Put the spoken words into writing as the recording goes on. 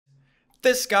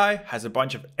This guy has a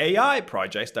bunch of AI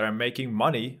projects that are making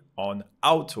money on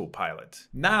autopilot.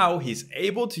 Now he's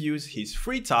able to use his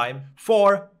free time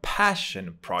for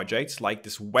passion projects like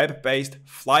this web-based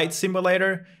flight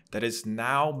simulator that is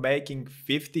now making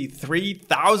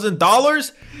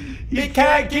 $53,000. He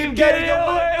can't keep getting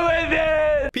away with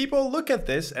it! People look at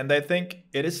this and they think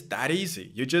it is that easy.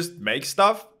 You just make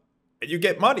stuff and you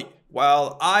get money.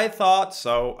 Well, I thought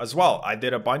so as well. I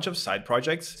did a bunch of side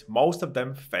projects. Most of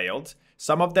them failed.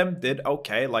 Some of them did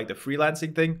okay, like the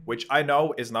freelancing thing, which I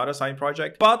know is not a side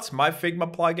project, but my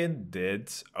Figma plugin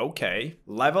did okay.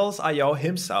 Levels.io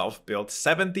himself built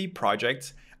 70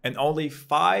 projects and only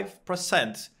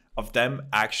 5% of them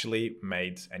actually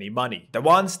made any money. The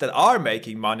ones that are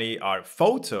making money are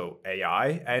photo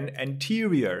AI and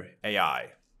interior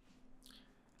AI.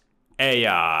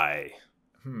 AI.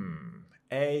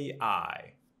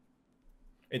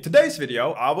 In today's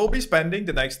video, I will be spending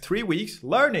the next 3 weeks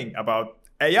learning about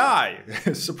AI.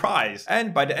 Surprise!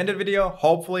 And by the end of the video,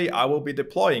 hopefully I will be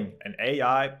deploying an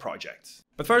AI project.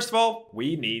 But first of all,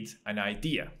 we need an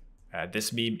idea.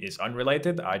 This meme is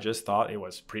unrelated, I just thought it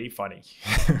was pretty funny.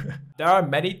 There are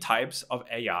many types of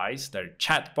AIs. There are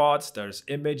chatbots, there's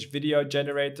image video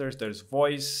generators, there's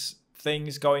voice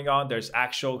things going on, there's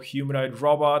actual humanoid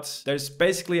robots. There's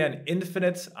basically an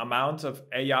infinite amount of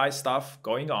AI stuff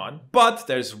going on, but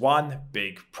there's one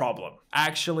big problem.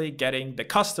 Actually getting the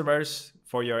customers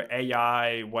for your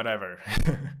AI whatever.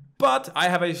 But I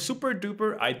have a super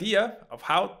duper idea of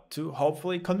how to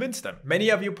hopefully convince them. Many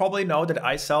of you probably know that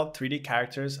I sell 3D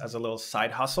characters as a little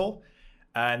side hustle.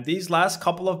 And these last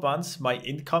couple of months, my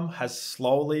income has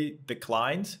slowly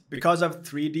declined because of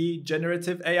 3D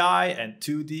generative AI and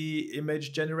 2D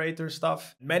image generator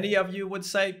stuff. Many of you would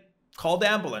say, call the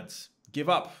ambulance, give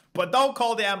up. But don't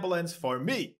call the ambulance for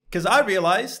me. Because I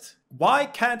realized, why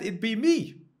can't it be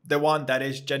me? The one that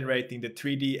is generating the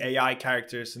 3D AI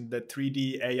characters and the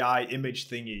 3D AI image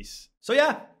thingies. So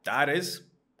yeah, that is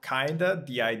kinda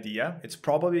the idea. It's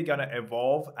probably gonna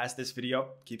evolve as this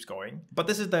video keeps going. But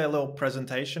this is the little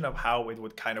presentation of how it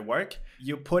would kind of work.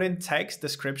 You put in text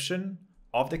description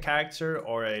of the character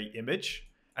or a image,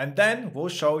 and then we'll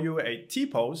show you a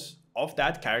T-pose of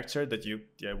that character that you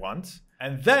want.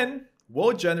 And then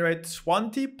we'll generate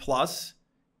 20 plus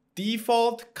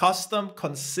default, custom,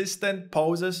 consistent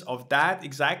poses of that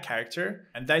exact character.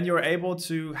 And then you're able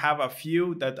to have a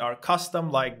few that are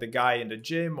custom, like the guy in the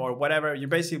gym or whatever. You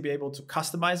basically be able to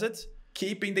customize it,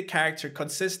 keeping the character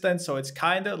consistent. So it's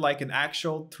kind of like an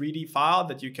actual 3D file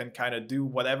that you can kind of do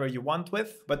whatever you want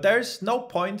with. But there's no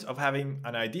point of having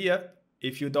an idea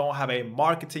if you don't have a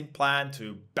marketing plan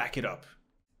to back it up.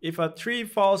 If a tree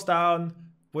falls down,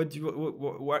 what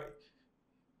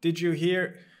did you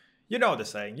hear? You know the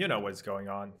saying, you know what's going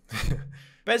on.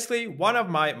 Basically, one of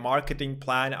my marketing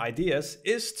plan ideas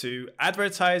is to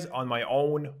advertise on my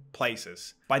own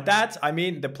places. By that, I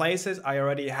mean the places I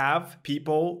already have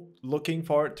people looking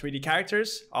for 3D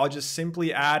characters. I'll just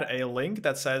simply add a link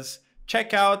that says,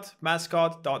 check out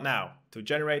mascot.now to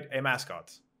generate a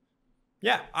mascot.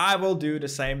 Yeah, I will do the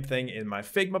same thing in my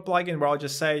Figma plugin where I'll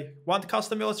just say, want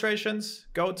custom illustrations?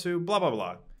 Go to blah, blah,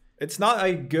 blah. It's not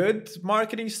a good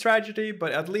marketing strategy,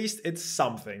 but at least it's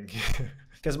something.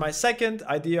 Because my second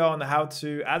idea on how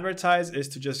to advertise is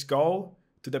to just go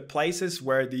to the places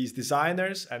where these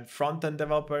designers and front-end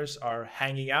developers are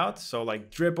hanging out. So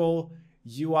like Dribble,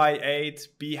 UI8,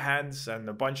 Behance, and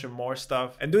a bunch of more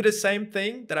stuff. And do the same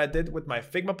thing that I did with my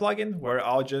Figma plugin, where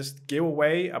I'll just give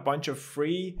away a bunch of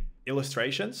free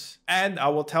illustrations. And I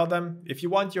will tell them, if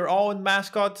you want your own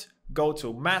mascot, go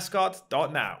to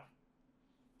mascot.now.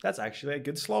 That's actually a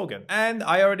good slogan. And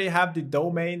I already have the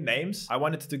domain names. I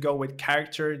wanted to go with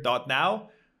character.now,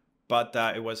 but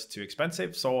it was too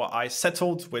expensive. So I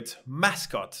settled with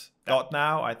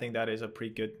mascot.now. I think that is a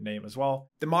pretty good name as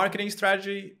well. The marketing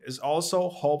strategy is also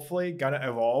hopefully gonna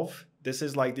evolve. This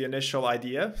is like the initial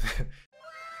idea.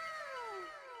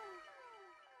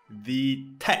 The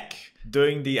tech,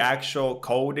 doing the actual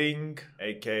coding,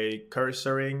 aka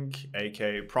cursoring,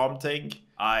 aka prompting.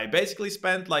 I basically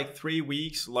spent like 3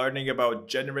 weeks learning about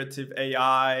generative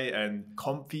AI and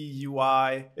comfy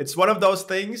UI. It's one of those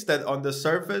things that on the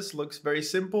surface looks very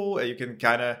simple and you can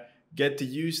kind of get to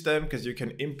use them because you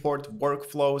can import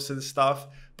workflows and stuff.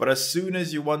 But as soon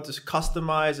as you want to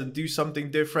customize and do something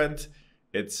different,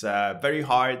 it's very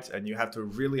hard and you have to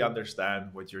really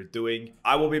understand what you're doing.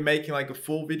 I will be making like a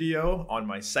full video on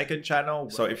my second channel.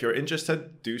 So if you're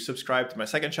interested, do subscribe to my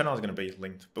second channel. It's going to be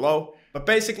linked below. But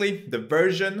basically the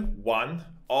version 1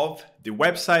 of the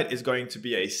website is going to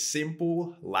be a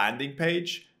simple landing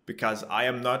page because I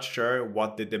am not sure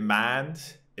what the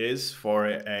demand is for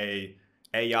a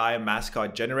AI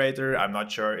mascot generator. I'm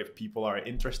not sure if people are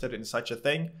interested in such a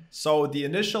thing. So the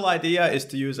initial idea is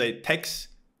to use a tech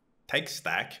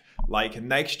stack like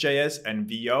Next.js and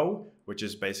VO, which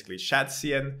is basically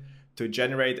Chatcn, to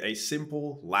generate a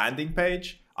simple landing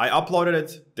page. I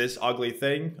uploaded this ugly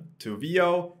thing to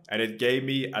VO and it gave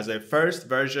me as a first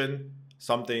version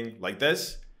something like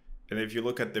this. And if you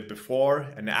look at the before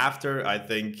and after, I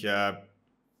think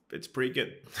it's pretty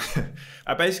good.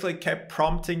 I basically kept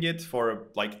prompting it for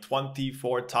like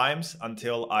 24 times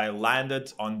until I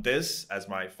landed on this as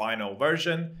my final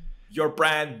version. Your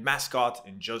brand mascot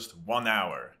in just 1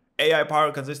 hour. AI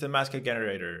powered consistent mascot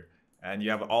generator. And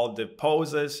you have all the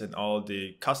poses and all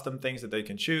the custom things that they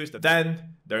can choose.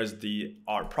 Then there's the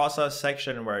art process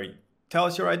section where it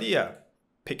tells your idea,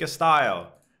 pick a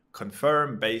style,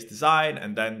 confirm base design,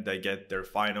 and then they get their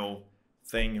final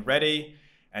thing ready.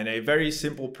 And a very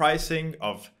simple pricing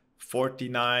of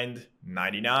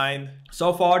 $49.99.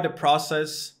 So far, the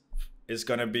process is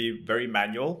gonna be very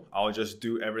manual. I'll just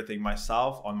do everything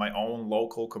myself on my own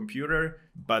local computer.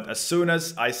 But as soon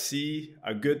as I see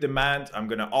a good demand, I'm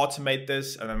gonna automate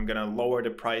this and I'm gonna lower the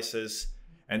prices.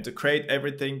 And to create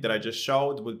everything that I just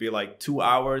showed would be like 2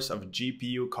 hours of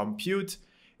GPU compute.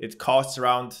 It costs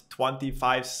around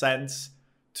 25 cents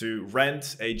to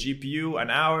rent a GPU an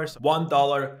hour, so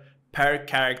 $1 per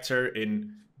character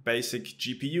in basic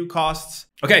GPU costs.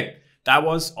 Okay, that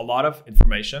was a lot of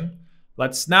information.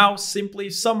 Let's now simply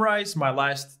summarize my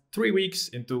last 3 weeks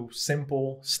into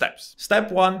simple steps.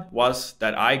 Step 1 was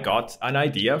that I got an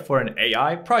idea for an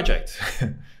AI project.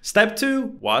 Step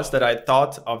 2 was that I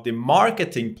thought of the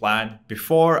marketing plan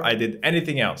before I did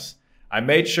anything else. I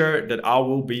made sure that I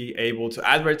will be able to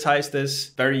advertise this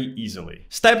very easily.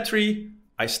 Step 3,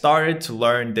 I started to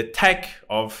learn the tech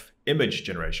of image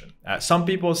generation. Some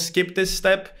people skip this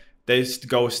step. They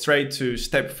go straight to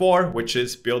step 4, which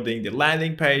is building the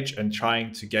landing page and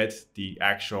trying to get the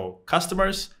actual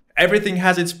customers. Everything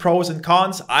has its pros and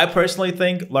cons. I personally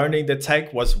think learning the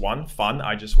tech was fun.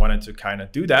 I just wanted to kind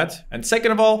of do that. And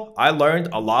second of all, I learned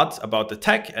a lot about the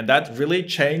tech, and that really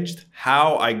changed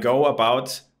how I go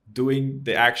about doing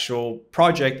the actual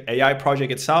project, AI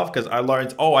project itself, because I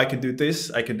learned, oh, I can do this,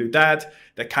 I can do that.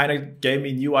 That kind of gave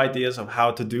me new ideas of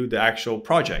how to do the actual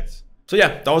project. So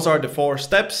yeah, those are the 4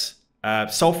 steps.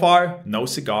 So far, no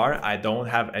cigar. I don't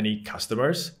have any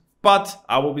customers, but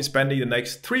I will be spending the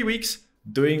next 3 weeks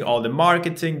doing all the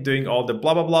marketing, doing all the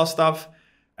blah, blah, blah stuff.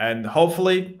 And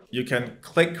hopefully you can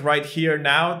click right here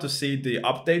now to see the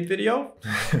update video.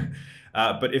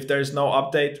 But if there's no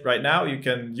update right now,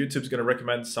 YouTube's gonna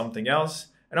recommend something else.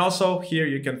 And also here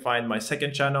you can find my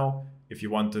second channel if you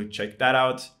want to check that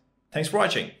out. Thanks for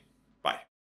watching.